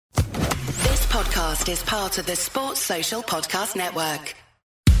podcast is part of the Sports Social Podcast Network.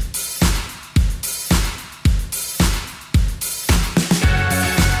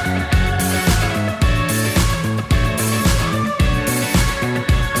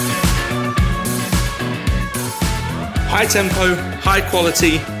 High tempo, high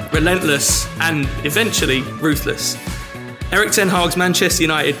quality, relentless, and eventually ruthless. Erik ten Hag's Manchester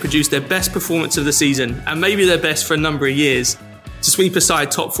United produced their best performance of the season, and maybe their best for a number of years, to sweep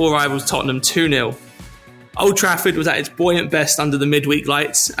aside top four rivals Tottenham 2-0. Old Trafford was at its buoyant best under the midweek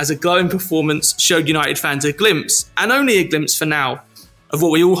lights, as a glowing performance showed United fans a glimpse, and only a glimpse for now, of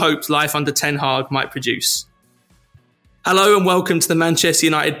what we all hoped life under Ten Hag might produce. Hello and welcome to the Manchester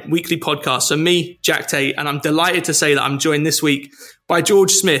United Weekly Podcast. So me, Jack Tate, and I'm delighted to say that I'm joined this week by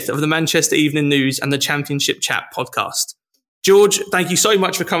George Smith of the Manchester Evening News and the Championship Chat podcast. George, thank you so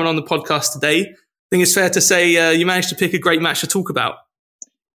much for coming on the podcast today. I think it's fair to say you managed to pick a great match to talk about.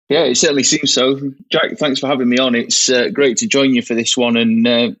 Yeah, it certainly seems so. Jack, thanks for having me on. It's great to join you for this one,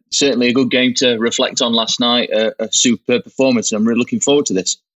 and certainly a good game to reflect on last night. A superb performance, and I'm really looking forward to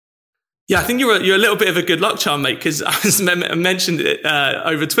this. Yeah, I think you're a little bit of a good luck charm, mate, because I mentioned it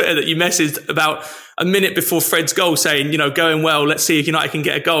over Twitter that you messaged about a minute before Fred's goal saying, going well, let's see if United can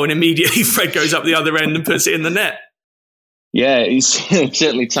get a goal. And immediately Fred goes up the other end and puts it in the net. Yeah, he's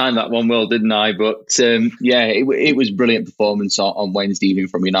certainly timed that one well, didn't I? But it was a brilliant performance on Wednesday evening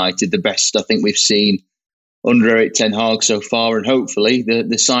from United. The best I think we've seen under Erik ten Hag so far, and hopefully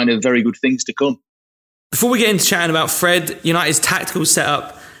the sign of very good things to come. Before we get into chatting about Fred, United's tactical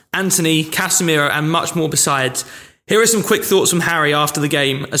setup, Anthony, Casemiro, and much more besides, here are some quick thoughts from Harry after the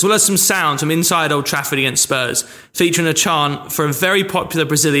game, as well as some sound from inside Old Trafford against Spurs, featuring a chant for a very popular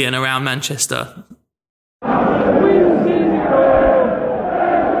Brazilian around Manchester.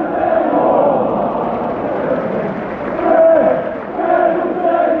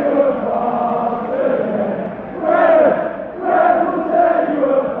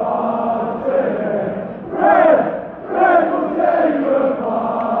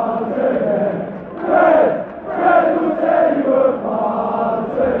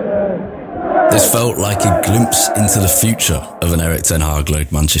 This felt like a glimpse into the future of an Erik ten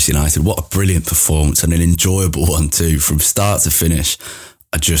Hag-led Manchester United. What a brilliant performance, and an enjoyable one too, from start to finish.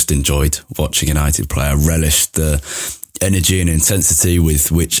 I just enjoyed watching United play. I relished the energy and intensity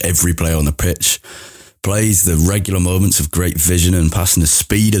with which every player on the pitch plays, the regular moments of great vision and passing, the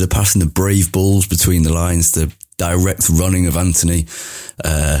speed of the passing, the brave balls between the lines, the direct running of Anthony,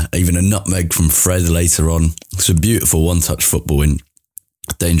 even a nutmeg from Fred later on. It's a beautiful one-touch football in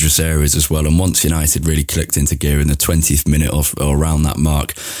dangerous areas as well. And once United really clicked into gear in the 20th minute or around that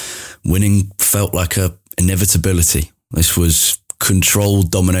mark, winning felt like a inevitability. This was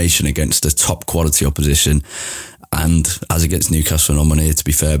controlled domination against a top quality opposition, and as against Newcastle and Oman, to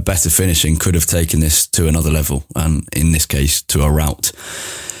be fair, better finishing could have taken this to another level, and in this case to a rout.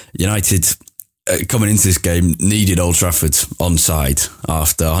 United coming into this game needed Old Trafford onside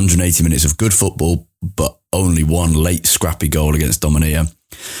after 180 minutes of good football, but only one late scrappy goal against Dominia.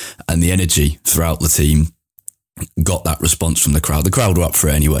 And the energy throughout the team got that response from the crowd. The crowd were up for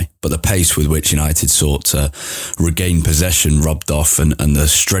it anyway, but the pace with which United sought to regain possession rubbed off, and the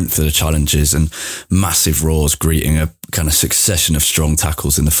strength of the challenges and massive roars greeting a kind of succession of strong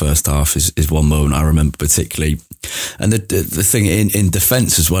tackles in the first half is one moment I remember particularly. And the thing in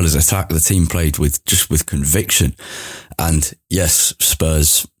defence as well as attack, the team played with conviction. And yes,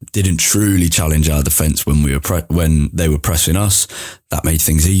 Spurs didn't truly challenge our defence when they were pressing us. That made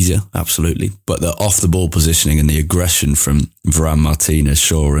things easier, absolutely. But the off-the-ball positioning and the aggression from Varane, Martinez,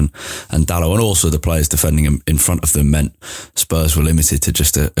 Shaw and Dalot, and also the players defending in front of them, meant Spurs were limited to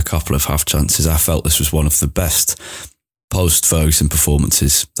just a couple of half chances. I felt this was one of the best post-Ferguson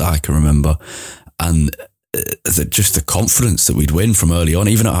performances that I can remember. And just the confidence that we'd win from early on.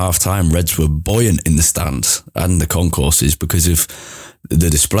 Even at half-time, Reds were buoyant in the stands and the concourses because of the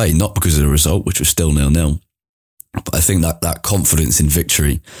display, not because of the result, which was still 0-0. But I think that confidence in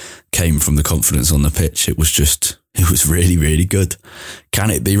victory came from the confidence on the pitch. It was really, really good. Can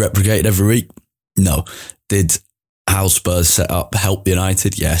it be replicated every week? No. Did how Spurs set up help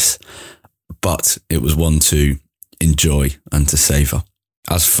United? Yes. But it was one to enjoy and to savour.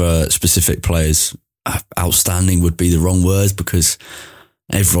 As for specific players, outstanding would be the wrong word because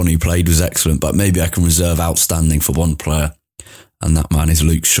everyone who played was excellent, but maybe I can reserve outstanding for one player, and that man is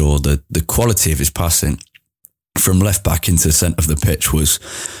Luke Shaw. The quality of his passing from left back into the centre of the pitch was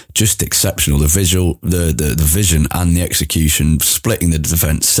just exceptional. The vision and the execution, splitting the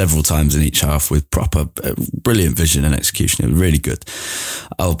defence several times in each half with proper brilliant vision and execution. It was really good.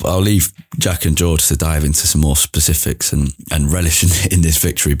 I'll leave Jack and George to dive into some more specifics and relish in this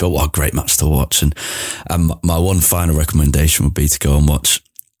victory, but what a great match to watch. And my one final recommendation would be to go and watch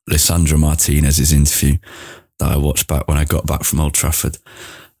Lisandro Martinez's interview that I watched back when I got back from Old Trafford.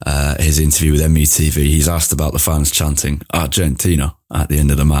 His interview with METV, he's asked about the fans chanting Argentina at the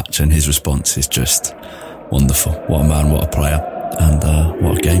end of the match, and his response is just wonderful. What a man, what a player, and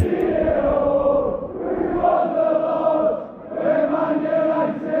what a game.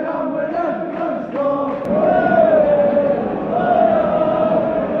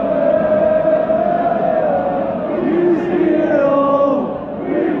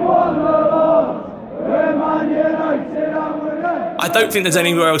 I don't think there's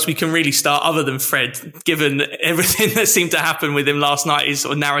anywhere else we can really start other than Fred, given everything that seemed to happen with him last night, his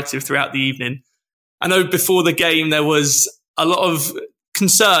sort of narrative throughout the evening. I know before the game there was a lot of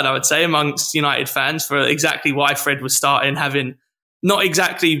concern, I would say, amongst United fans for exactly why Fred was starting, having not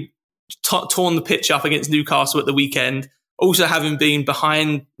exactly torn the pitch up against Newcastle at the weekend, also having been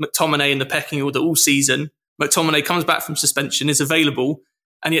behind McTominay in the pecking order all season. McTominay comes back from suspension, is available,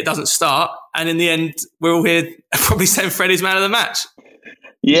 and yet doesn't start. And in the end, we're all here probably saying Fred is man of the match.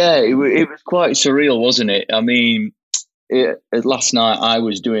 Yeah, it was quite surreal, wasn't it? I mean, last night I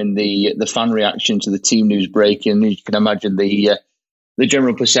was doing the fan reaction to the team news break, and you can imagine the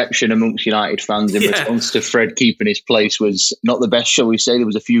general perception amongst United fans in response to Fred keeping his place was not the best, shall we say. There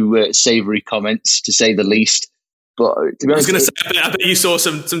was a few savoury comments, to say the least. But to be honest, I was going to say, I bet you saw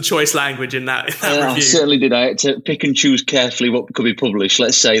some choice language in that review. I certainly did. I had to pick and choose carefully what could be published.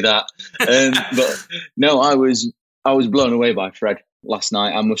 Let's say that. But no, I was blown away by Fred last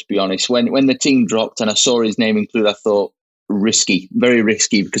night. I must be honest. When the team dropped and I saw his name included, I thought risky, very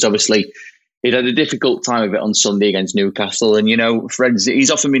risky, because obviously he'd had a difficult time of it on Sunday against Newcastle. And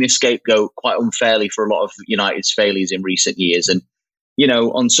he's often been a scapegoat quite unfairly for a lot of United's failures in recent years. And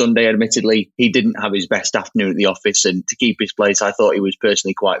on Sunday, admittedly, he didn't have his best afternoon at the office, and to keep his place, I thought he was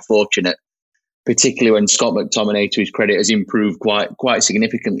personally quite fortunate, particularly when Scott McTominay, to his credit, has improved quite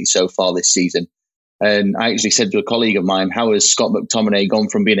significantly so far this season. And I actually said to a colleague of mine, how has Scott McTominay gone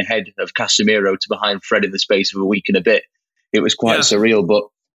from being ahead of Casemiro to behind Fred in the space of a week and a bit? It was quite surreal, but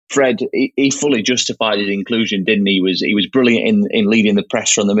Fred, he fully justified his inclusion, didn't he? He was brilliant in leading the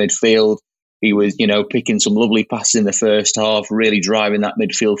press from the midfield. He was, picking some lovely passes in the first half, really driving that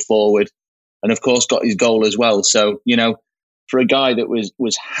midfield forward, and of course got his goal as well. So, for a guy that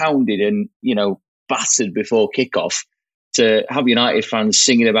was hounded and, battered before kickoff, to have United fans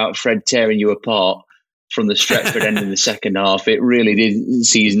singing about Fred tearing you apart from the Stretford end in the second half, it really did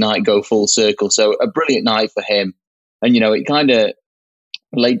see his night go full circle. So a brilliant night for him. And, it kind of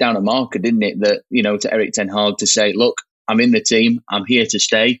laid down a marker, didn't it, that, to Erik ten Hag to say, look, I'm in the team, I'm here to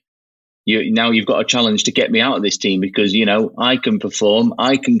stay. Now you've got a challenge to get me out of this team because, I can perform,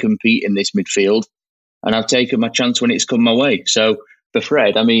 I can compete in this midfield, and I've taken my chance when it's come my way. So for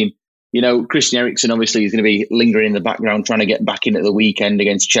Fred, I mean, Christian Eriksen obviously is going to be lingering in the background trying to get back in at the weekend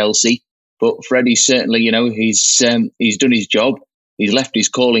against Chelsea. But Freddie certainly, he's done his job. He's left his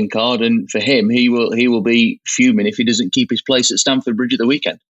calling card, and for him, he will be fuming if he doesn't keep his place at Stamford Bridge at the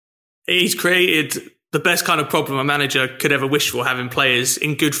weekend. He's created the best kind of problem a manager could ever wish for, having players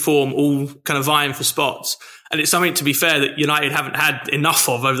in good form, all kind of vying for spots. And it's something, to be fair, that United haven't had enough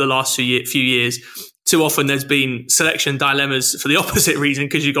of over the last few years. Too often there's been selection dilemmas for the opposite reason,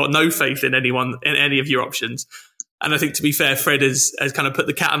 because you've got no faith in anyone, in any of your options. And I think, to be fair, Fred has kind of put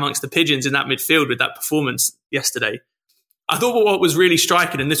the cat amongst the pigeons in that midfield with that performance yesterday. I thought what was really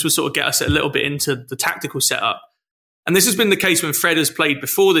striking, and this will sort of get us a little bit into the tactical setup, and this has been the case when Fred has played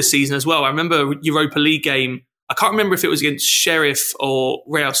before this season as well. I remember a Europa League game, I can't remember if it was against Sheriff or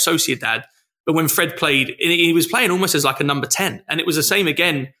Real Sociedad, but when Fred played, he was playing almost as like a number 10. And it was the same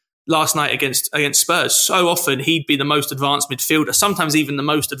again last night against Spurs. So often he'd be the most advanced midfielder, sometimes even the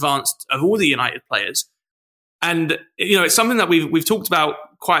most advanced of all the United players. And, it's something that we've talked about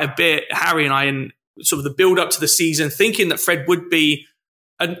quite a bit, Harry and I, in sort of the build up to the season, thinking that Fred would be,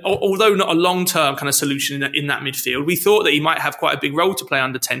 although not a long-term kind of solution in that midfield, we thought that he might have quite a big role to play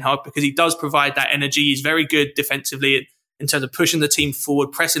under Ten Hag, because he does provide that energy. He's very good defensively in terms of pushing the team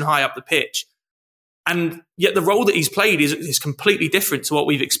forward, pressing high up the pitch. And yet the role that he's played is completely different to what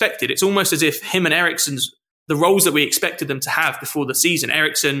we've expected. It's almost as if him and Eriksen's, the roles that we expected them to have before the season,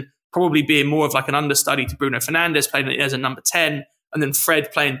 Eriksen probably being more of like an understudy to Bruno Fernandes, playing as a number 10, and then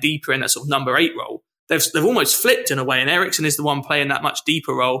Fred playing deeper in that sort of number 8 role. they've almost flipped in a way, and Eriksen is the one playing that much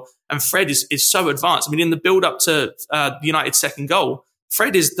deeper role, and Fred is so advanced. I mean, in the build-up to United's second goal,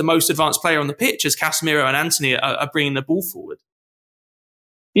 Fred is the most advanced player on the pitch as Casemiro and Antony are bringing the ball forward.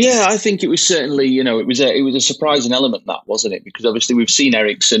 Yeah, I think it was certainly, it was a surprising element, that, wasn't it? Because obviously we've seen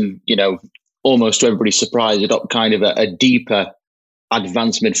Eriksen, almost to everybody's surprise, adopt kind of a deeper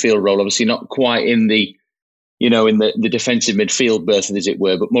advanced midfield role. Obviously not quite in the defensive midfield berth, as it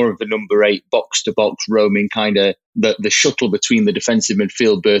were, but more of the number 8 box-to-box roaming kind of the shuttle between the defensive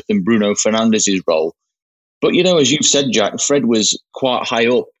midfield berth and Bruno Fernandes's role. But, as you've said, Jack, Fred was quite high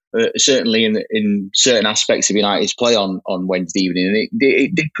up, certainly in certain aspects of United's play on Wednesday evening. And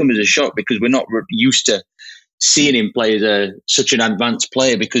it did come as a shock because we're not used to seeing him play as such an advanced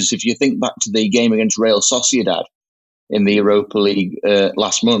player. Because if you think back to the game against Real Sociedad in the Europa League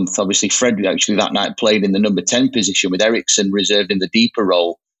last month, obviously Fred actually that night played in the number 10 position with Eriksen reserved in the deeper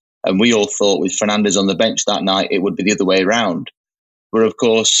role. And we all thought with Fernandes on the bench that night, it would be the other way around. But of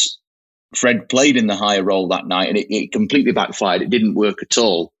course, Fred played in the higher role that night and it completely backfired. It didn't work at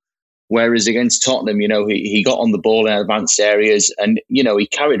all. Whereas against Tottenham, he got on the ball in advanced areas and, he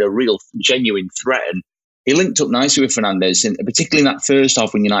carried a real genuine threat. And he linked up nicely with Fernandes, and particularly in that first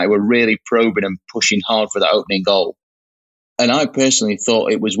half when United were really probing and pushing hard for that opening goal. And I personally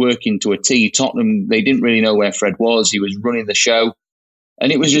thought it was working to a T. Tottenham, they didn't really know where Fred was. He was running the show.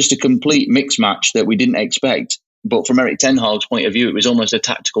 And it was just a complete mix match that we didn't expect. But from Erik ten Hag's point of view, it was almost a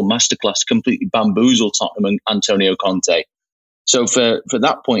tactical masterclass, completely bamboozled Tottenham and Antonio Conte. So for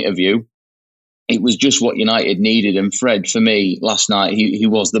that point of view, it was just what United needed. And Fred, for me, last night, he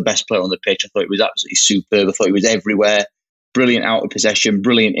was the best player on the pitch. I thought he was absolutely superb. I thought he was everywhere. Brilliant out of possession,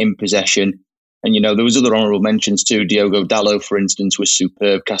 brilliant in possession. And, there was other honourable mentions too. Diogo Dalot, for instance, was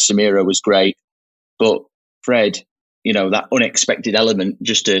superb. Casemiro was great. But Fred, that unexpected element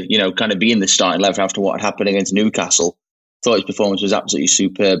just to, kind of be in the starting 11 after what had happened against Newcastle, thought his performance was absolutely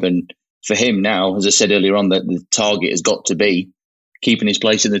superb. And for him now, as I said earlier on, the target has got to be keeping his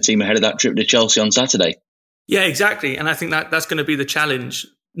place in the team ahead of that trip to Chelsea on Saturday. Yeah, exactly. And I think that's going to be the challenge,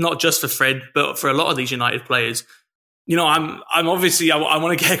 not just for Fred, but for a lot of these United players. I'm obviously, I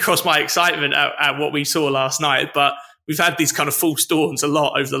want to get across my excitement at what we saw last night, but we've had these kind of false dawns a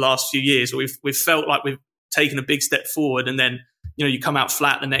lot over the last few years. We've felt like we've taken a big step forward, and then you come out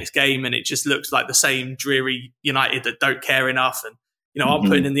flat the next game, and it just looks like the same dreary United that don't care enough, and aren't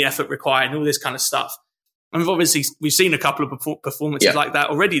putting in the effort required, and all this kind of stuff. And we've seen a couple of performances like that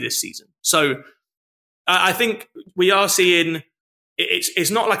already this season. So I think we are seeing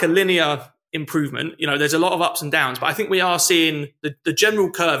it's not like a linear improvement. There's a lot of ups and downs, but I think we are seeing the general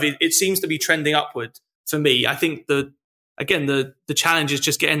curve. It seems to be trending upward for me. I think the challenge is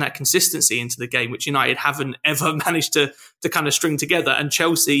just getting that consistency into the game, which United haven't ever managed to kind of string together. And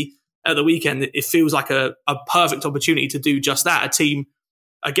Chelsea at the weekend, it feels like a perfect opportunity to do just that. A team,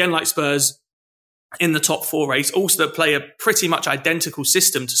 again, like Spurs, in the top 4 race, also that play a pretty much identical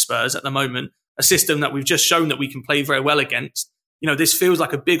system to Spurs at the moment, a system that we've just shown that we can play very well against. This feels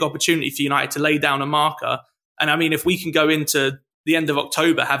like a big opportunity for United to lay down a marker. And I mean, if we can go into the end of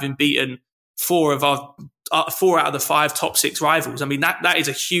October having beaten 4 out of the 5 top 6 rivals, I mean, that is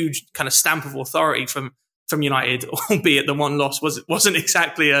a huge kind of stamp of authority from United, albeit the one loss wasn't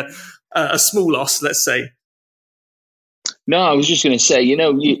exactly a small loss, let's say. No, I was just going to say,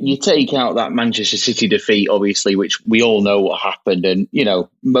 you take out that Manchester City defeat, obviously, which we all know what happened. And,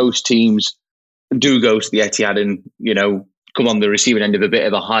 most teams do go to the Etihad and, come on the receiving end of a bit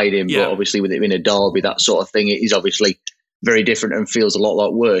of a hiding. Yeah. But obviously with it being a derby, that sort of thing, it is obviously very different and feels a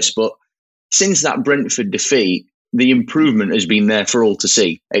lot worse. But since that Brentford defeat, the improvement has been there for all to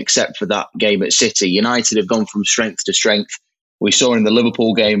see, except for that game at City. United have gone from strength to strength. We saw in the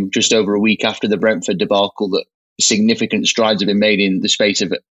Liverpool game just over a week after the Brentford debacle that significant strides have been made in the space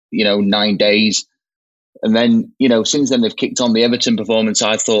of 9 days. And then, since then they've kicked on. The Everton performance,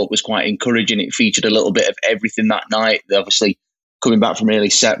 I thought, was quite encouraging. It featured a little bit of everything that night. They're obviously coming back from an early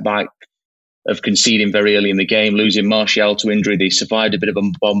setback of conceding very early in the game, losing Martial to injury. They survived a bit of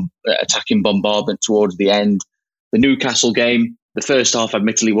attacking bombardment towards the end. The Newcastle game, the first half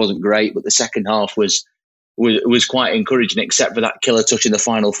admittedly wasn't great, but the second half was quite encouraging, except for that killer touch in the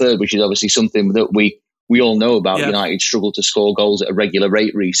final third, which is obviously something that we all know about. Yeah. United struggled to score goals at a regular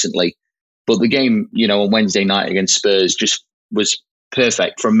rate recently. But the game, on Wednesday night against Spurs just was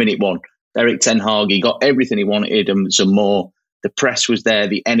perfect from minute one. Erik ten Hag, he got everything he wanted and some more. The press was there,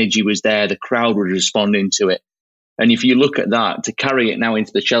 the energy was there, the crowd was responding to it. And if you look at that, to carry it now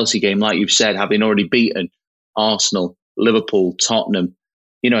into the Chelsea game, like you've said, having already beaten Arsenal, Liverpool, Tottenham,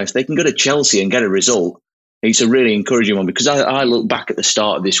 if they can go to Chelsea and get a result, it's a really encouraging one. Because I look back at the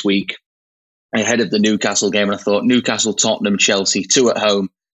start of this week, ahead of the Newcastle game, and I thought Newcastle, Tottenham, Chelsea, 2 at home.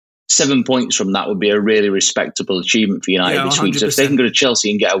 7 points from that would be a really respectable achievement for United this week. So if they can go to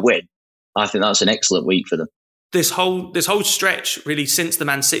Chelsea and get a win, I think that's an excellent week for them. This whole stretch, really, since the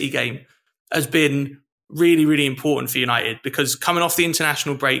Man City game, has been really, really important for United, because coming off the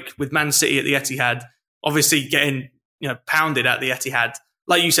international break with Man City at the Etihad, obviously getting pounded at the Etihad,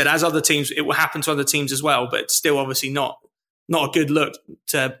 like you said, as other teams, it will happen to other teams as well, but it's still obviously not a good look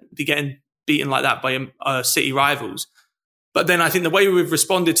to be getting beaten like that by City rivals. But then I think the way we've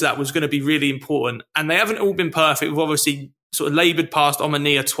responded to that was going to be really important. And they haven't all been perfect. We've obviously sort of laboured past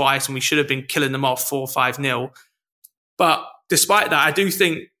Omonia twice, and we should have been killing them off 4-5-0. But despite that, I do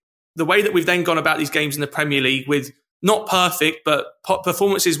think the way that we've then gone about these games in the Premier League, with not perfect, but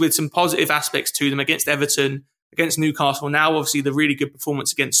performances with some positive aspects to them against Everton, against Newcastle, now obviously the really good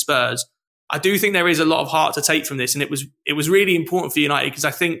performance against Spurs, I do think there is a lot of heart to take from this. And it was really important for United, because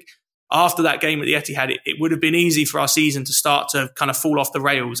I think after that game at the Etihad, it would have been easy for our season to start to kind of fall off the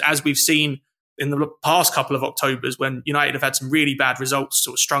rails, as we've seen in the past couple of Octobers when United have had some really bad results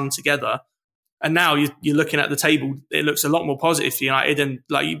sort of strung together. And now you're looking at the table, it looks a lot more positive for United. And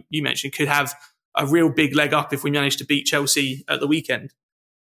like you mentioned, could have a real big leg up if we manage to beat Chelsea at the weekend.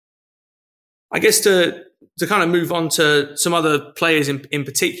 I guess to kind of move on to some other players in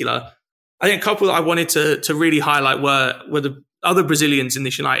particular, I think a couple that I wanted to really highlight were the other Brazilians in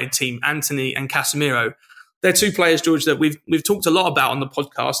this United team, Antony and Casemiro. They're 2 players, George, that we've talked a lot about on the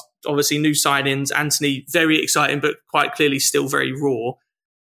podcast. Obviously, new signings. Antony, very exciting, but quite clearly still very raw.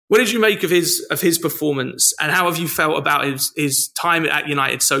 What did you make of his performance, and how have you felt about his time at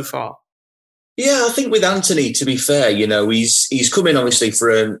United so far? Yeah, I think with Antony, to be fair, he's come in obviously for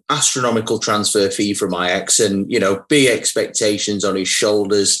an astronomical transfer fee from Ajax, and big expectations on his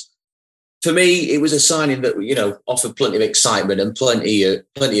shoulders. For me, it was a signing that offered plenty of excitement and plenty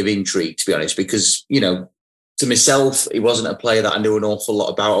of intrigue, to be honest. Because to myself, he wasn't a player that I knew an awful lot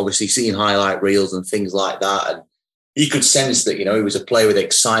about. Obviously, seeing highlight reels and things like that, and you could sense that he was a player with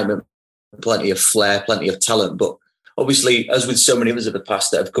excitement, plenty of flair, plenty of talent. But obviously, as with so many others of the past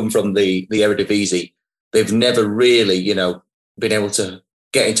that have come from the Eredivisie, they've never really been able to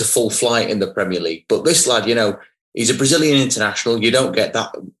get into full flight in the Premier League. But this lad, he's a Brazilian international. You don't get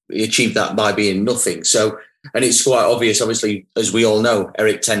that. You achieve that by being nothing. So, and it's quite obvious, obviously, as we all know,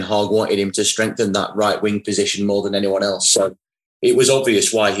 Erik ten Hag wanted him to strengthen that right wing position more than anyone else. So it was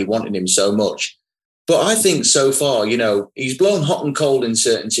obvious why he wanted him so much. But I think so far, he's blown hot and cold in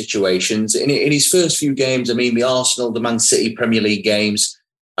certain situations. In his first few games, the Arsenal, the Man City Premier League games,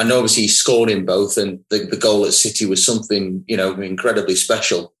 I know obviously he scored in both, and the goal at City was something, incredibly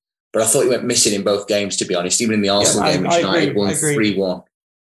special. But I thought he went missing in both games, to be honest. Even in the Arsenal game, which United won 3-1.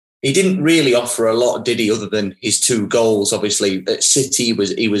 He didn't really offer a lot, did he, other than his 2 goals. Obviously, at City,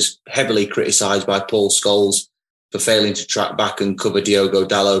 he was heavily criticised by Paul Scholes for failing to track back and cover Diogo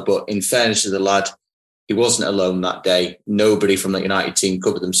Dalot. But in fairness to the lad, he wasn't alone that day. Nobody from the United team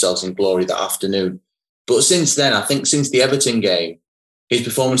covered themselves in glory that afternoon. But since then, I think since the Everton game, his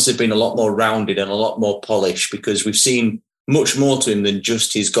performances have been a lot more rounded and a lot more polished, because we've seen much more to him than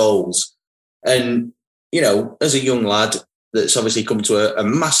just his goals. And, as a young lad that's obviously come to a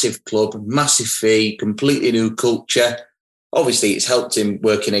massive club, massive fee, completely new culture, obviously it's helped him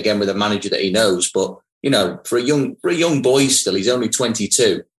working again with a manager that he knows. But, for a young boy still, he's only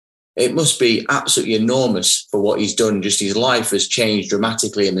 22. It must be absolutely enormous for what he's done. Just his life has changed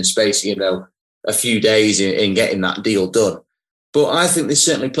dramatically in the space, a few days in getting that deal done. But I think there's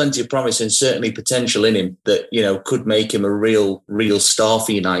certainly plenty of promise and certainly potential in him that, could make him a real star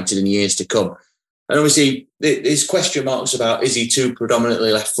for United in years to come. And obviously, there's question marks about, is he too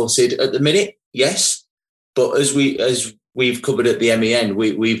predominantly left-footed at the minute? Yes. But as we've covered at the MEN,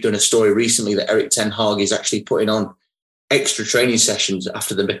 we've done a story recently that Erik ten Hag is actually putting on extra training sessions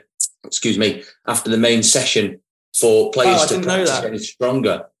after the main session for players to practice getting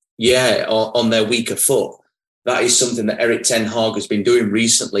stronger. Yeah, on their weaker foot. That is something that Erik ten Hag has been doing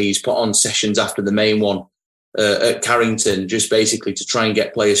recently. He's put on sessions after the main one at Carrington, just basically to try and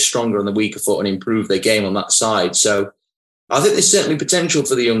get players stronger on the weaker foot and improve their game on that side. So I think there's certainly potential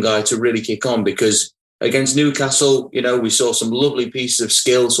for the young guy to really kick on, because against Newcastle, we saw some lovely pieces of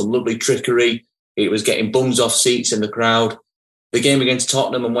skill, some lovely trickery. It was getting bums off seats in the crowd. The game against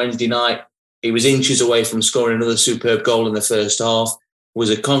Tottenham on Wednesday night, he was inches away from scoring another superb goal in the first half, was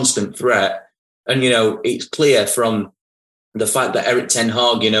a constant threat. And, it's clear from the fact that Erik ten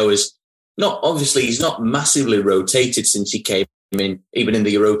Hag, is he's not massively rotated since he came in. Even in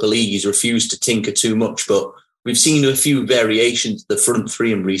the Europa League, he's refused to tinker too much. But we've seen a few variations of the front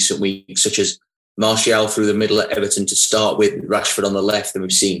three in recent weeks, such as Martial through the middle at Everton to start with, Rashford on the left. And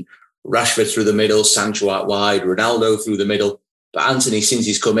we've seen Rashford through the middle, Sancho out wide, Ronaldo through the middle. But Anthony, since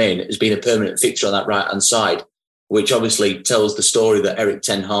he's come in, has been a permanent fixture on that right-hand side, which obviously tells the story that Erik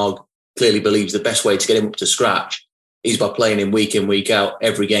ten Hag clearly believes the best way to get him up to scratch is by playing him week in, week out,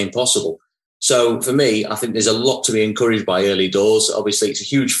 every game possible. So for me, I think there's a lot to be encouraged by early doors. Obviously, it's a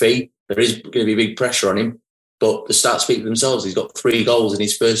huge fee. There is going to be big pressure on him, but the stats speak for themselves. He's got 3 goals in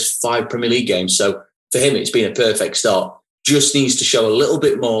his first 5 Premier League games. So for him, it's been a perfect start. Just needs to show a little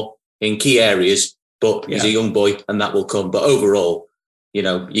bit more in key areas, but he's a young boy and that will come. But overall, you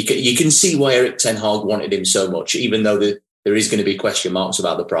can see why Erik ten Hag wanted him so much, even though there is going to be question marks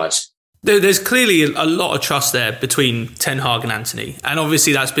about the price. There's clearly a lot of trust there between Ten Hag and Anthony. And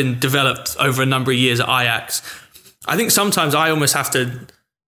obviously that's been developed over a number of years at Ajax. I think sometimes I almost have to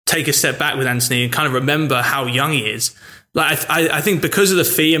take a step back with Anthony and kind of remember how young he is. Like I think because of the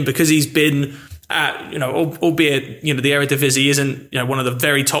fee and because he's been at, albeit, the Eredivisie isn't, one of the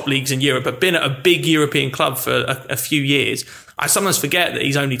very top leagues in Europe, but been at a big European club for a few years, I sometimes forget that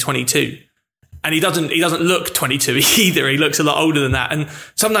he's only 22. And he doesn't look 22 either. He looks a lot older than that. And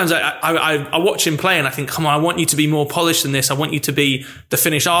sometimes I watch him play and I think, come on, I want you to be more polished than this. I want you to be the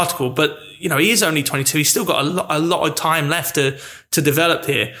finished article. But, he is only 22. He's still got a lot of time left to develop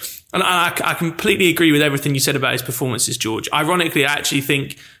here. And I completely agree with everything you said about his performances, George. Ironically, I actually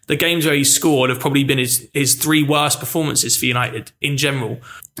think the games where he scored have probably been his 3 worst performances for United in general.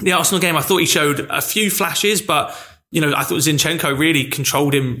 The Arsenal game, I thought he showed a few flashes, but I thought Zinchenko really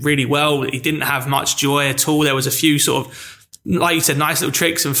controlled him really well. He didn't have much joy at all. There was a few sort of, like you said, nice little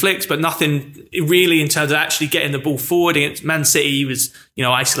tricks and flicks, but nothing really in terms of actually getting the ball forward. Against Man City, he was,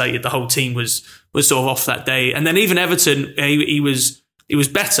 isolated. The whole team was sort of off that day. And then even Everton, he was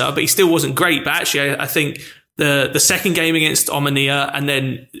better, but he still wasn't great. But actually, I think the second game against Omonia and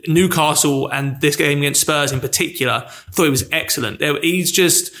then Newcastle and this game against Spurs in particular, I thought he was excellent. He's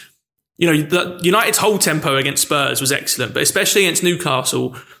just... the United's whole tempo against Spurs was excellent, but especially against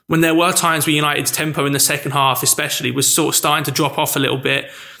Newcastle, when there were times where United's tempo in the second half especially was sort of starting to drop off a little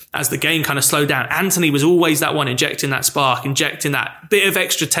bit as the game kind of slowed down. Anthony was always that one injecting that spark, injecting that bit of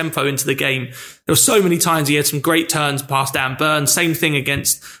extra tempo into the game. There were so many times he had some great turns past Dan Burn. Same thing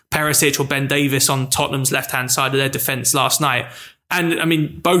against Perisic or Ben Davis on Tottenham's left-hand side of their defence last night.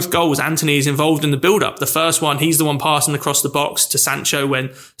 And both goals, Anthony is involved in the build-up. The first one, he's the one passing across the box to Sancho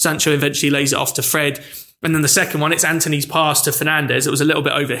when Sancho eventually lays it off to Fred. And then the second one, it's Anthony's pass to Fernandes. It was a little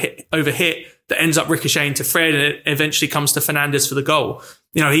bit overhit that ends up ricocheting to Fred and it eventually comes to Fernandes for the goal.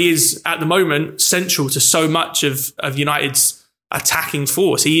 He is at the moment central to so much of United's attacking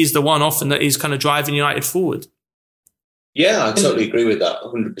force. He is the one often that is kind of driving United forward. Yeah, I totally agree with that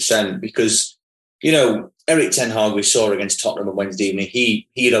 100% because, Erik ten Hag, we saw against Tottenham on Wednesday evening, he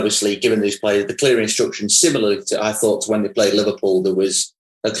had obviously given these players the clear instructions, similarly to, I thought, to when they played Liverpool. There was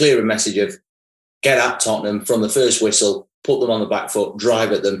a clearer message of get at Tottenham from the first whistle, put them on the back foot,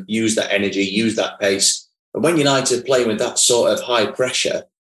 drive at them, use that energy, use that pace. And when United are playing with that sort of high pressure,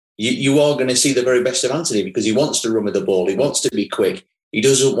 you are going to see the very best of Anthony because he wants to run with the ball. He wants to be quick. He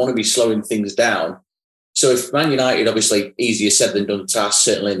doesn't want to be slowing things down. So if Man United, obviously easier said than done task,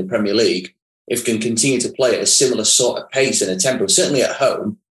 certainly in the Premier League, if can continue to play at a similar sort of pace and a tempo, certainly at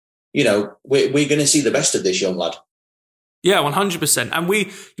home, we're going to see the best of this young lad. Yeah, 100%. And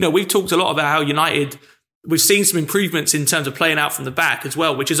we've talked a lot about how United, we've seen some improvements in terms of playing out from the back as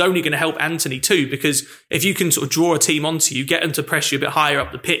well, which is only going to help Anthony too, because if you can sort of draw a team onto you, get them to press you a bit higher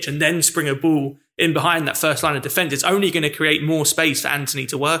up the pitch and then spring a ball in behind that first line of defence, it's only going to create more space for Anthony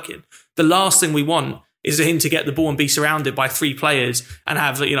to work in. The last thing we want is for him to get the ball and be surrounded by 3 players and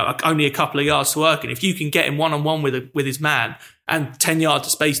have only a couple of yards to work in. If you can get him one-on-one with his man and 10 yards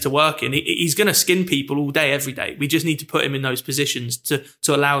of space to work in, he's going to skin people all day, every day. We just need to put him in those positions to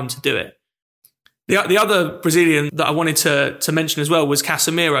allow him to do it. The other Brazilian that I wanted to mention as well was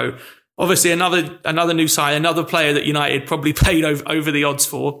Casemiro. Obviously, another new sign, another player that United probably paid over the odds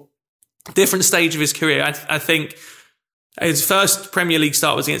for. Different stage of his career. I think his first Premier League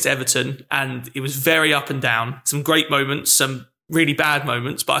start was against Everton, and it was very up and down. Some great moments, some really bad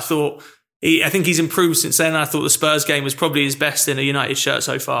moments, but I think he's improved since then. I thought the Spurs game was probably his best in a United shirt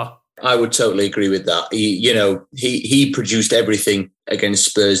so far. I would totally agree with that. He produced everything against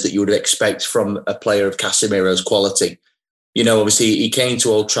Spurs that you would expect from a player of Casemiro's quality. Obviously he came to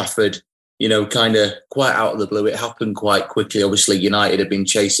Old Trafford, kind of quite out of the blue. It happened quite quickly. Obviously United had been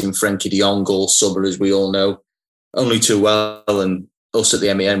chasing Frenkie de Jong all summer, as we all know, only too well. And us at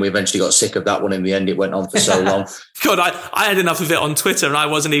the MEN, we eventually got sick of that one in the end. It went on for so long. God, I had enough of it on Twitter and I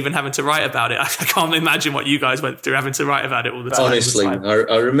wasn't even having to write about it. I can't imagine what you guys went through having to write about it all the time. Honestly,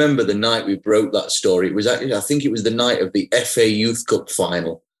 I remember the night we broke that story. It was actually, I think it was the night of the FA Youth Cup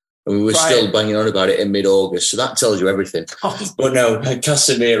final. And we were still banging on about it in mid-August. So that tells you everything. But no,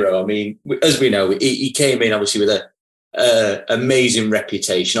 Casemiro, I mean, as we know, he came in obviously with a amazing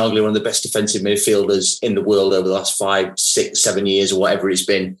reputation, arguably one of the best defensive midfielders in the world over the last 5, 6, 7 years or whatever it's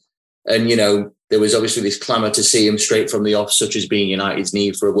been. And, you know, there was obviously this clamour to see him straight from the off, such as being United's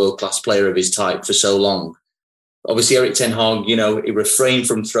need for a world-class player of his type for so long. Obviously, Erik ten Hag, you know, he refrained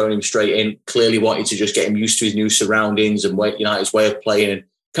from throwing him straight in, clearly wanted to just get him used to his new surroundings and United's way of playing and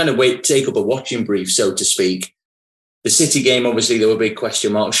kind of take up a watching brief, so to speak. The City game, obviously, there were big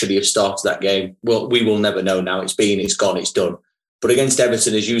question marks. Should he have started that game? Well, we will never know now. It's gone, it's done. But against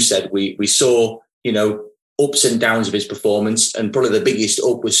Everton, as you said, we saw, you know, ups and downs of his performance. And probably the biggest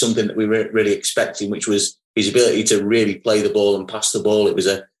up was something that we were really expecting, which was his ability to really play the ball and pass the ball. It was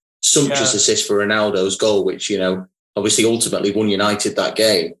a sumptuous assist for Ronaldo's goal, which, you know, obviously ultimately won United that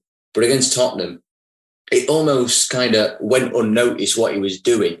game. But against Tottenham, it almost kind of went unnoticed what he was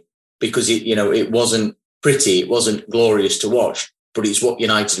doing because it wasn't pretty, it wasn't glorious to watch, but it's what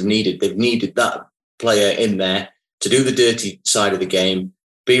United have needed. They've needed that player in there to do the dirty side of the game,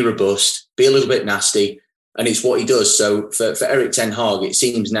 be robust, be a little bit nasty, and it's what he does. So for Erik ten Hag, it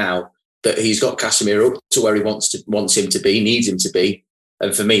seems now that he's got Casemiro up to where he wants him to be, needs him to be.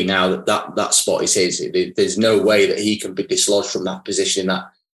 And for me now, that spot is his. There's no way that he can be dislodged from that position, that,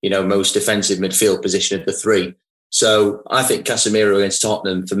 you know, most defensive midfield position of the three. So I think Casemiro against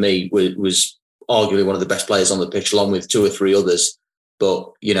Tottenham, for me, was arguably one of the best players on the pitch, along with 2 or 3 others. But,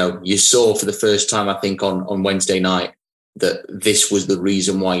 you know, you saw for the first time, I think, on Wednesday night, that this was the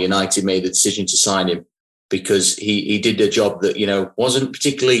reason why United made the decision to sign him, because he did a job that, you know, wasn't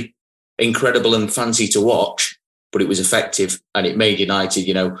particularly incredible and fancy to watch, but it was effective and it made United,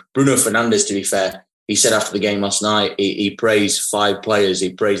 you know. Bruno Fernandes, to be fair, he said after the game last night, he praised 5 players.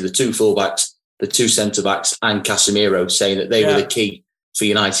 He praised the 2 fullbacks, the 2 centre-backs and Casemiro, saying that they were the key for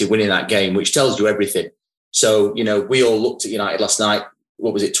United winning that game, which tells you everything. So, you know, we all looked at United last night.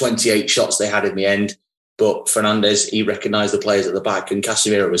 What was it? 28 shots they had in the end. But Fernandes, he recognised the players at the back, and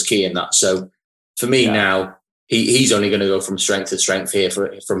Casemiro was key in that. So for me now, he's only going to go from strength to strength here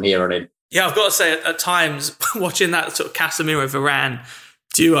from here on in. Yeah, I've got to say, at times, watching that sort of Casemiro-Varane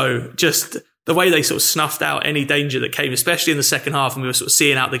duo, just the way they sort of snuffed out any danger that came, especially in the second half, and we were sort of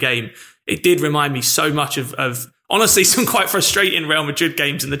seeing out the game, it did remind me so much of honestly, some quite frustrating Real Madrid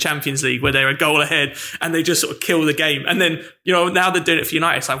games in the Champions League where they're a goal ahead and they just sort of kill the game. And then, you know, now they're doing it for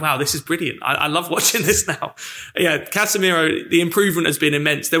United. It's like, wow, this is brilliant. I love watching this now. Yeah, Casemiro, the improvement has been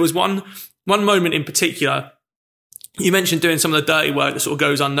immense. There was one moment in particular, you mentioned doing some of the dirty work that sort of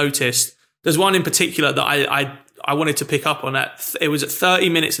goes unnoticed. There's one in particular that I wanted to pick up on. It was at 30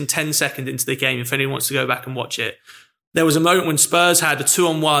 minutes and 10 seconds into the game, if anyone wants to go back and watch it. There was a moment when Spurs had a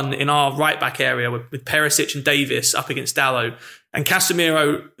 2-on-1 in our right-back area with Perisic and Davis up against Dalot. And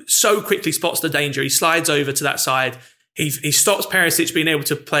Casemiro so quickly spots the danger. He slides over to that side. He stops Perisic being able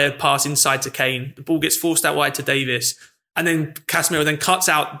to play a pass inside to Kane. The ball gets forced out wide to Davis. And then Casemiro then cuts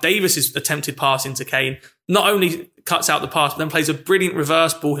out Davis's attempted pass into Kane. Not only cuts out the pass, but then plays a brilliant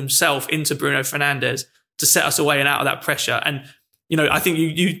reverse ball himself into Bruno Fernandes to set us away and out of that pressure. And, you know, I think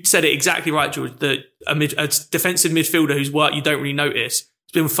you said it exactly right, George, that a defensive midfielder whose work you don't really notice.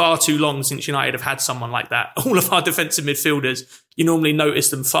 It's been far too long since United have had someone like that. All of our defensive midfielders, you normally notice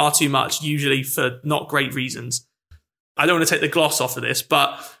them far too much, usually for not great reasons. I don't want to take the gloss off of this,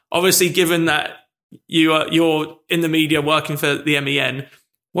 but obviously given that you're in the media working for the MEN,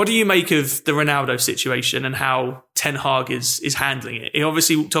 what do you make of the Ronaldo situation and how Ten Hag is handling it? He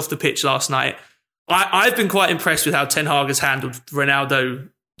obviously walked off the pitch last night. I've been quite impressed with how Ten Hag has handled the Ronaldo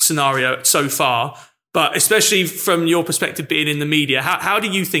scenario so far, but especially from your perspective being in the media, how do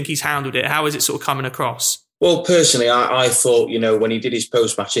you think he's handled it? How is it sort of coming across? Well, personally, I thought, you know, when he did his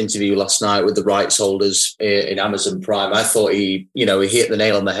post-match interview last night with the rights holders in Amazon Prime, I thought he hit the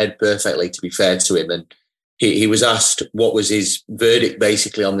nail on the head perfectly, to be fair to him. And he was asked what was his verdict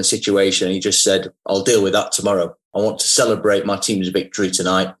basically on the situation. And he just said, I'll deal with that tomorrow. I want to celebrate my team's victory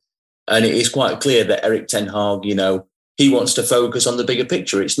tonight. And it is quite clear that Erik ten Hag, you know, he wants to focus on the bigger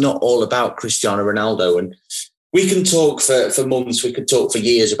picture. It's not all about Cristiano Ronaldo. And we can talk for months, we could talk for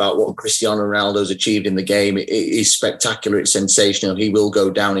years about what Cristiano Ronaldo's achieved in the game. It is spectacular, it's sensational. He will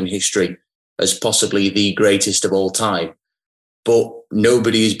go down in history as possibly the greatest of all time. But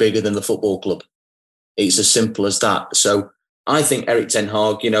nobody is bigger than the football club. It's as simple as that. So I think Erik ten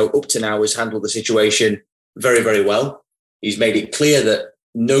Hag, you know, up to now has handled the situation very, very well. He's made it clear that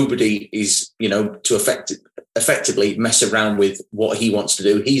nobody is, you know, to effectively mess around with what he wants to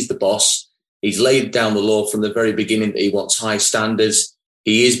do. He's the boss. He's laid down the law from the very beginning that he wants high standards.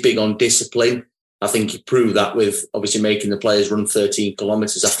 He is big on discipline. I think he proved that with obviously making the players run 13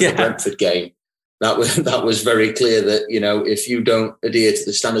 kilometres after the Brentford game. That was very clear that, you know, if you don't adhere to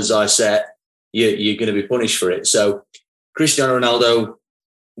the standards I set, you're going to be punished for it. So Cristiano Ronaldo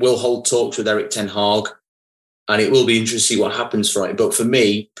will hold talks with Erik ten Hag, and it will be interesting to see what happens from it. But for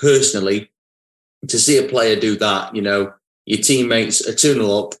me, personally, to see a player do that, you know, your teammates are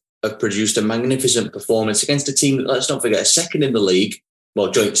 2-0 up, have produced a magnificent performance against a team that, let's not forget, second in the league,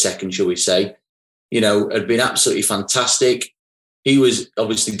 well, joint second, shall we say, you know, had been absolutely fantastic. He was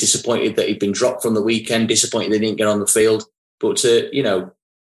obviously disappointed that he'd been dropped from the weekend, disappointed they didn't get on the field, but to, you know,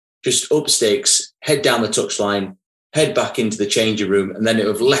 just up sticks, head down the touchline, head back into the changing room, and then it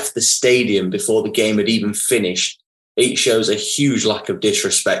have left the stadium before the game had even finished. It shows a huge lack of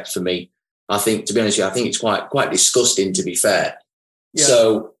disrespect for me. I think, to be honest with you, I think it's quite disgusting, to be fair. Yeah.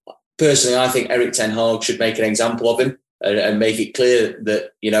 So personally, I think Erik ten Hag should make an example of him and make it clear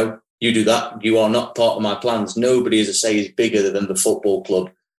that, you know, you do that, you are not part of my plans. Nobody, as I say, is bigger than the football club.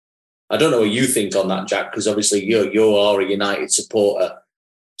 I don't know what you think on that, Jack, because obviously you are a United supporter.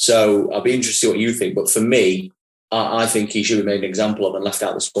 So I'll be interested to see what you think. But for me, I think he should have made an example of and left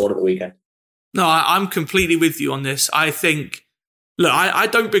out the squad at the weekend. No, I'm completely with you on this. I think, look, I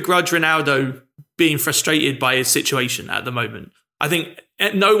don't begrudge Ronaldo being frustrated by his situation at the moment. I think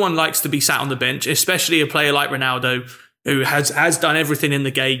no one likes to be sat on the bench, especially a player like Ronaldo, who has done everything in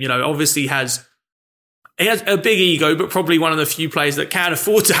the game. You know, obviously he has a big ego, but probably one of the few players that can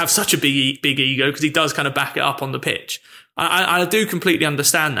afford to have such a big ego, because he does kind of back it up on the pitch. I do completely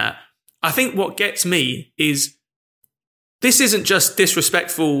understand that. I think what gets me is this isn't just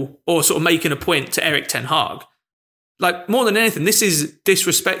disrespectful or sort of making a point to Erik ten Hag. Like, more than anything, this is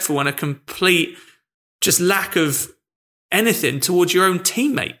disrespectful and a complete just lack of anything towards your own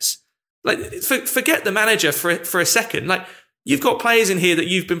teammates. Like, forget the manager for a second. Like, you've got players in here that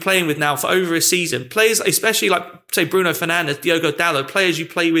you've been playing with now for over a season. Players, especially like, say, Bruno Fernandes, Diogo Dalot, players you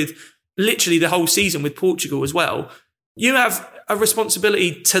play with literally the whole season with Portugal as well. You have a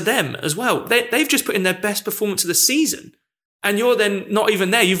responsibility to them as well. They've just put in their best performance of the season. And you're then not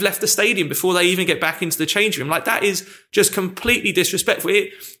even there. You've left the stadium before they even get back into the changing room. Like, that is just completely disrespectful.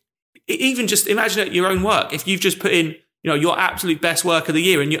 Even just imagine at your own work. If you've just put in, you know, your absolute best work of the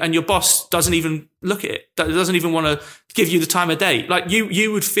year, and your boss doesn't even look at it, doesn't even want to give you the time of day. Like,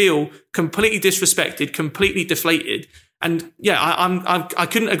 you would feel completely disrespected, completely deflated. And yeah, I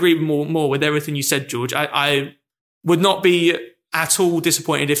couldn't agree more with everything you said, George. I would not be at all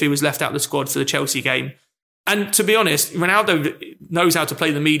disappointed if he was left out of the squad for the Chelsea game. And to be honest, Ronaldo knows how to play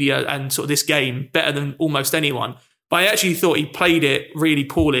the media and sort of this game better than almost anyone. But I actually thought he played it really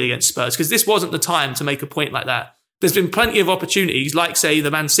poorly against Spurs, because this wasn't the time to make a point like that. There's been plenty of opportunities, like, say, the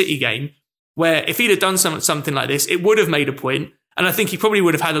Man City game, where if he'd have done something like this, it would have made a point. And I think he probably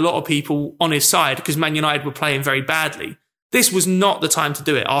would have had a lot of people on his side, because Man United were playing very badly. This was not the time to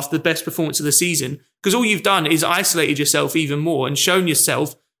do it after the best performance of the season, because all you've done is isolated yourself even more and shown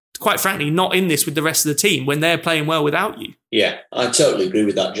yourself, quite frankly, not in this with the rest of the team when they're playing well without you. Yeah, I totally agree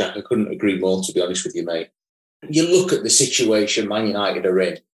with that, Jack. I couldn't agree more, to be honest with you, mate. You look at the situation Man United are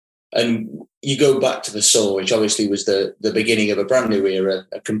in, and you go back to the summer, which obviously was the beginning of a brand new era,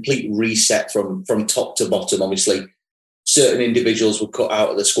 a complete reset from top to bottom. Obviously, certain individuals were cut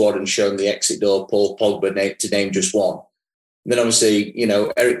out of the squad and shown the exit door, Paul Pogba to name just one. And then obviously, you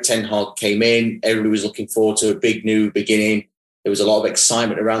know, Erik ten Hag came in. Everybody was looking forward to a big new beginning. There was a lot of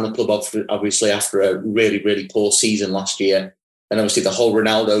excitement around the club, obviously, after a really, really poor season last year. And obviously the whole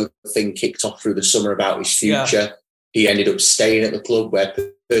Ronaldo thing kicked off through the summer about his future. Yeah. He ended up staying at the club, where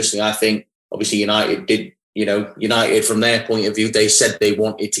personally I think, obviously, United did, you know, United from their point of view, they said they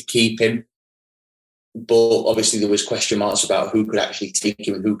wanted to keep him. But obviously there was question marks about who could actually take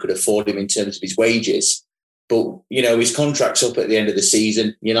him and who could afford him in terms of his wages. But, you know, his contract's up at the end of the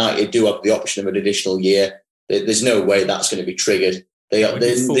season. United do have the option of an additional year. There's no way that's going to be triggered.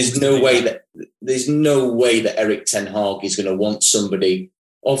 There's no way that Erik ten Hag is going to want somebody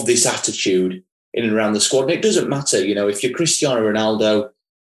of this attitude in and around the squad. And it doesn't matter, you know, if you're Cristiano Ronaldo,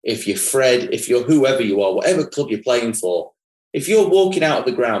 if you're Fred, if you're whoever you are, whatever club you're playing for, if you're walking out of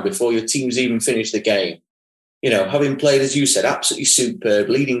the ground before your team's even finished the game, you know, having played, as you said, absolutely superb,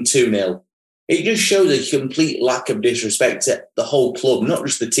 leading 2-0, it just shows a complete lack of disrespect to the whole club, not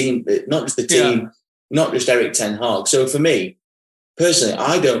just the team, not just Erik ten Hag. So for me, personally,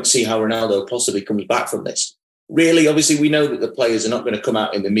 I don't see how Ronaldo possibly comes back from this. Really, obviously, we know that the players are not going to come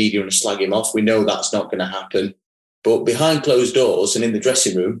out in the media and slag him off. We know that's not going to happen. But behind closed doors and in the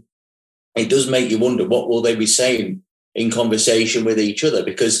dressing room, it does make you wonder, what will they be saying in conversation with each other?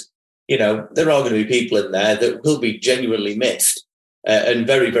 Because, you know, there are going to be people in there that will be genuinely miffed. and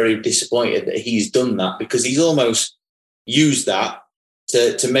very, very disappointed that he's done that, because he's almost used that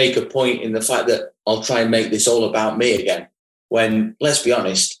to make a point in the fact that I'll try and make this all about me again. When, let's be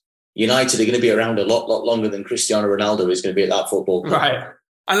honest, United are going to be around a lot longer than Cristiano Ronaldo is going to be at that football club. Right.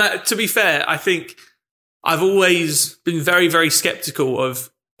 And to be fair, I think I've always been very, very sceptical of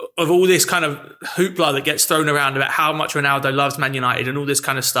all this kind of hoopla that gets thrown around about how much Ronaldo loves Man United and all this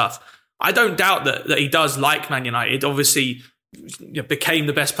kind of stuff. I don't doubt that he does like Man United. Obviously, became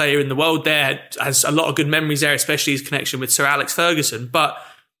the best player in the world there, has a lot of good memories there, especially his connection with Sir Alex Ferguson. But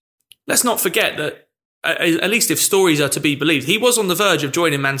let's not forget that, at least if stories are to be believed, he was on the verge of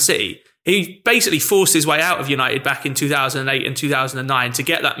joining Man City. He basically forced his way out of United back in 2008 and 2009 to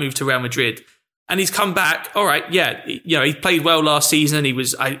get that move to Real Madrid. And he's come back. All right, yeah, he played well last season. He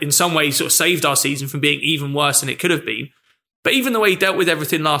was, in some ways, sort of saved our season from being even worse than it could have been. But even the way he dealt with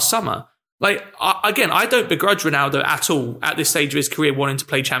everything last summer, I don't begrudge Ronaldo at all at this stage of his career wanting to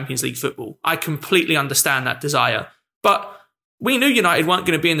play Champions League football. I completely understand that desire. But we knew United weren't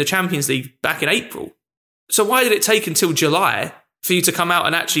going to be in the Champions League back in April. So why did it take until July for you to come out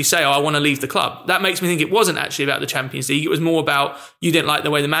and actually say, I want to leave the club? That makes me think it wasn't actually about the Champions League. It was more about you didn't like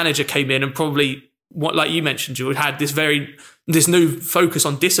the way the manager came in and probably, what, like you mentioned, George, had this new focus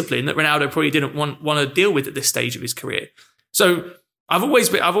on discipline that Ronaldo probably didn't want to deal with at this stage of his career. So I've always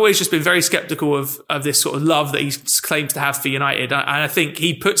just been very skeptical of this sort of love that he claims to have for United. And I think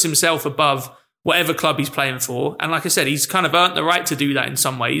he puts himself above whatever club he's playing for. And like I said, he's kind of earned the right to do that in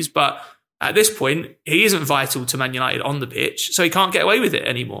some ways. But at this point, he isn't vital to Man United on the pitch, so he can't get away with it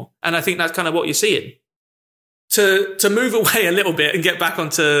anymore. And I think that's kind of what you're seeing. To move away a little bit and get back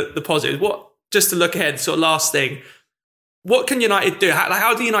onto the positives, just to look ahead, sort of last thing, what can United do?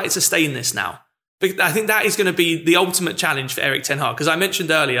 How do United sustain this now? Because I think that is going to be the ultimate challenge for Erik ten Hag. Because I mentioned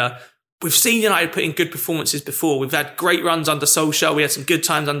earlier, we've seen United put in good performances before. We've had great runs under Solskjaer. We had some good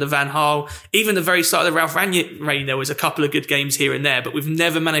times under Van Gaal. Even the very start of the Ralph Rangnick reign, there was a couple of good games here and there, but we've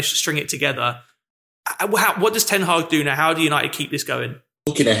never managed to string it together. What does Ten Hag do now? How do United keep this going?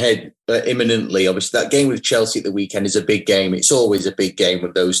 Looking ahead imminently, obviously, that game with Chelsea at the weekend is a big game. It's always a big game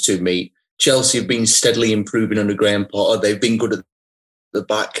when those two meet. Chelsea have been steadily improving under Graham Potter. They've been good at the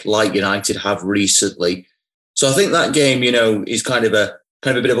back, like United have recently. So I think that game, is kind of a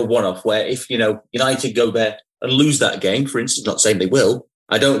bit of a one-off, where if, United go there and lose that game, for instance, not saying they will,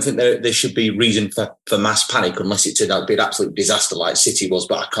 I don't think there should be reason for mass panic unless it turned out to be an absolute disaster like City was,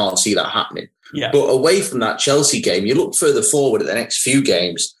 but I can't see that happening. Yeah. But away from that Chelsea game, you look further forward at the next few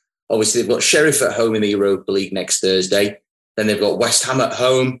games. Obviously, they've got Sheriff at home in the Europa League next Thursday. Then they've got West Ham at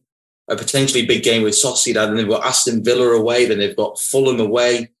home, a potentially big game with Sociedad. Then they've got Aston Villa away. Then they've got Fulham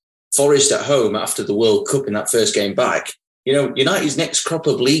away. Forest at home after the World Cup in that first game back. United's next crop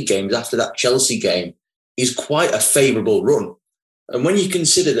of league games after that Chelsea game is quite a favourable run. And when you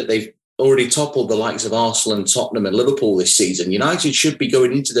consider that they've already toppled the likes of Arsenal and Tottenham and Liverpool this season, United should be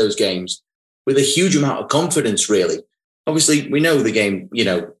going into those games with a huge amount of confidence, really. Obviously, we know the game,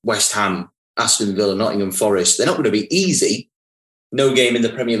 West Ham, Aston Villa, Nottingham Forest, they're not going to be easy. No game in the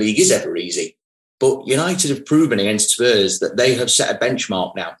Premier League is ever easy. But United have proven against Spurs that they have set a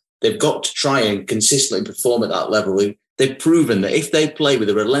benchmark now. They've got to try and consistently perform at that level. They've proven that if they play with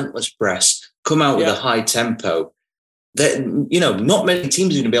a relentless press, come out with a high tempo, that, not many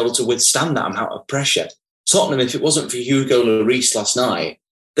teams are going to be able to withstand that amount of pressure. Tottenham, if it wasn't for Hugo Lloris last night,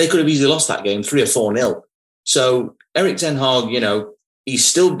 they could have easily lost that game 3 or 4-0. So Erik ten Hag, he's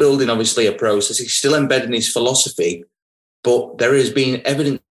still building, obviously, a process. He's still embedding his philosophy. But there has been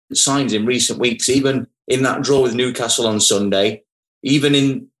evident signs in recent weeks, even in that draw with Newcastle on Sunday, even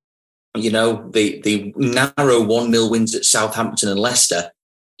in, the narrow 1-0 wins at Southampton and Leicester,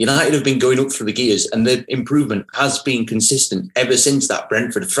 United have been going up through the gears, and the improvement has been consistent ever since that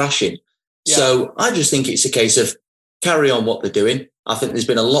Brentford thrashing. Yeah. So I just think it's a case of carry on what they're doing. I think there's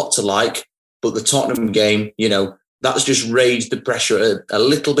been a lot to like, but the Tottenham game, that's just raised the pressure a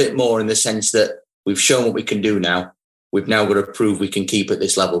little bit more, in the sense that we've shown what we can do now. We've now got to prove we can keep at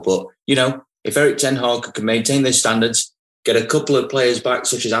this level. But, if Erik ten Hag can maintain their standards, get a couple of players back,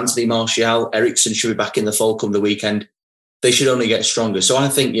 such as Anthony Martial, Eriksen should be back in the fold come the weekend, they should only get stronger. So I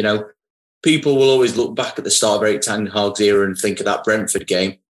think, people will always look back at the start of Erik ten Hag's era and think of that Brentford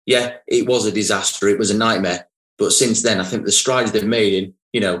game. Yeah, it was a disaster. It was a nightmare. But since then, I think the strides they've made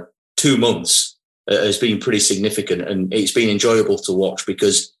in, 2 months has been pretty significant. And it's been enjoyable to watch,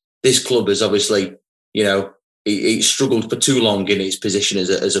 because this club has obviously, it struggled for too long in its position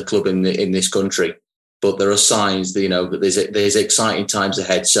as a club in this country. But there are signs that, that there's exciting times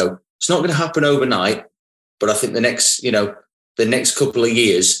ahead. So it's not going to happen overnight. But I think the next couple of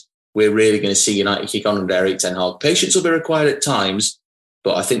years, we're really going to see United kick on under Erik Ten Hag. Patience will be required at times,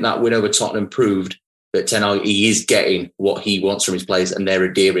 but I think that win over Tottenham proved that Ten Hag, he is getting what he wants from his players and they're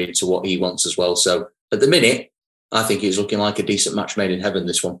adhering to what he wants as well. So at the minute, I think it's looking like a decent match made in heaven,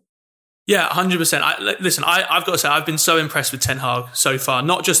 this one. Yeah, 100%. I've got to say, I've been so impressed with Ten Hag so far,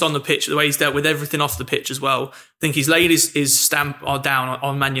 not just on the pitch, the way he's dealt with everything off the pitch as well. I think he's laid his stamp down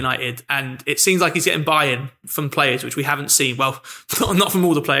on Man United, and it seems like he's getting buy-in from players, which we haven't seen. Well, not from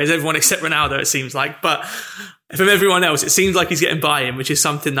all the players, everyone except Ronaldo, it seems like, but from everyone else, it seems like he's getting buy-in, which is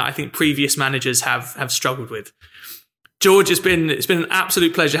something that I think previous managers have struggled with. George, it's been an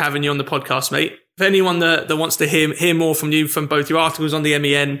absolute pleasure having you on the podcast, mate. For anyone that wants to hear more from you, from both your articles on the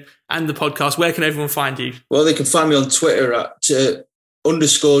MEN and the podcast, where can everyone find you? Well, they can find me on Twitter at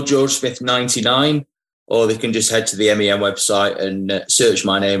 _GeorgeSmith99, or they can just head to the MEN website and search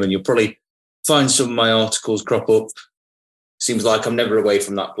my name, and you'll probably find some of my articles crop up. Seems like I'm never away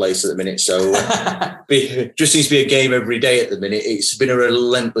from that place at the minute, so just seems to be a game every day at the minute. It's been a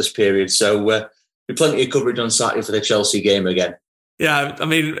relentless period, so plenty of coverage on Saturday for the Chelsea game again. Yeah, I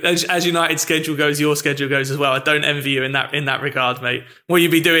mean, as United's schedule goes, your schedule goes as well. I don't envy you in that regard, mate. Will you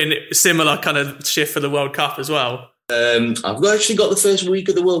be doing similar kind of shift for the World Cup as well? I've actually got the first week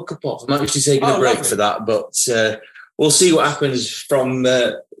of the World Cup off. I'm actually taking a break for that, but we'll see what happens from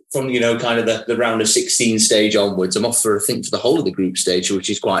kind of the round of 16 stage onwards. I'm off for the whole of the group stage, which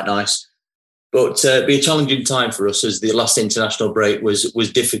is quite nice. But it'll be a challenging time for us, as the last international break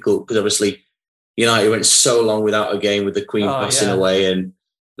was difficult, because obviously United went so long without a game with the Queen passing away, and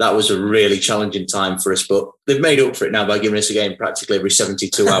that was a really challenging time for us. But they've made up for it now by giving us a game practically every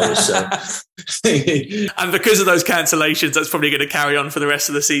 72 hours. So. And because of those cancellations, that's probably going to carry on for the rest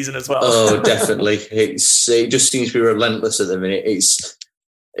of the season as well. Oh, definitely. It just seems to be relentless at the minute. It's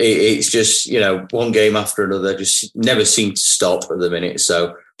just, one game after another, just never seem to stop at the minute.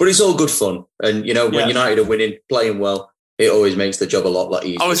 So, but it's all good fun. And, when United are winning, playing well, it always makes the job a lot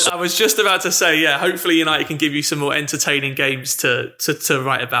easier. I was just about to say, hopefully United can give you some more entertaining games to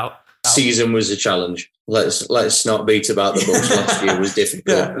write about. Season was a challenge. Let's not beat about the bush. Last year was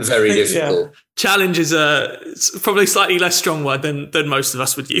difficult, very difficult. Yeah. Challenge is it's probably slightly less strong word than most of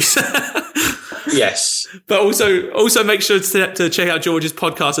us would use. Yes. But also make sure to check out George's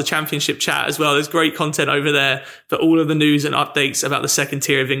podcast, The Championship Chat, as well. There's great content over there for all of the news and updates about the second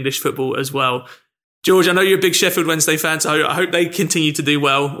tier of English football as well. George, I know you're a big Sheffield Wednesday fan, so I hope they continue to do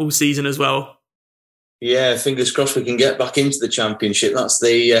well all season as well. Yeah, fingers crossed we can get back into the Championship. That's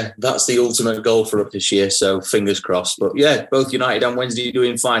the ultimate goal for us this year, so fingers crossed. But yeah, both United and Wednesday are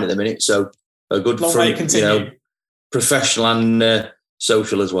doing fine at the minute, so a good front, professional and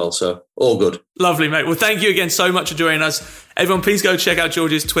social as well, so all good. Lovely, mate. Well, thank you again so much for joining us. Everyone, please go check out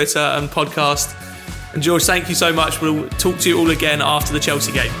George's Twitter and podcast. And George, thank you so much. We'll talk to you all again after the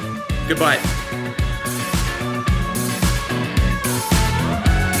Chelsea game. Goodbye.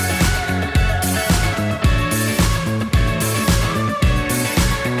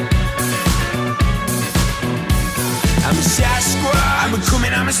 I'm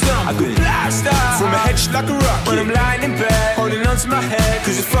coming, I'm a stump. I could blast off from a hedge like a rock. When I'm lying in bed, holding on to my head,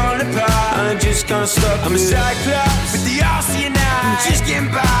 cause it's falling apart, and I just can't stop. I'm a cyclops with the RC and I'm just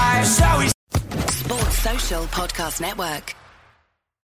getting by. So Sports Social Podcast Network.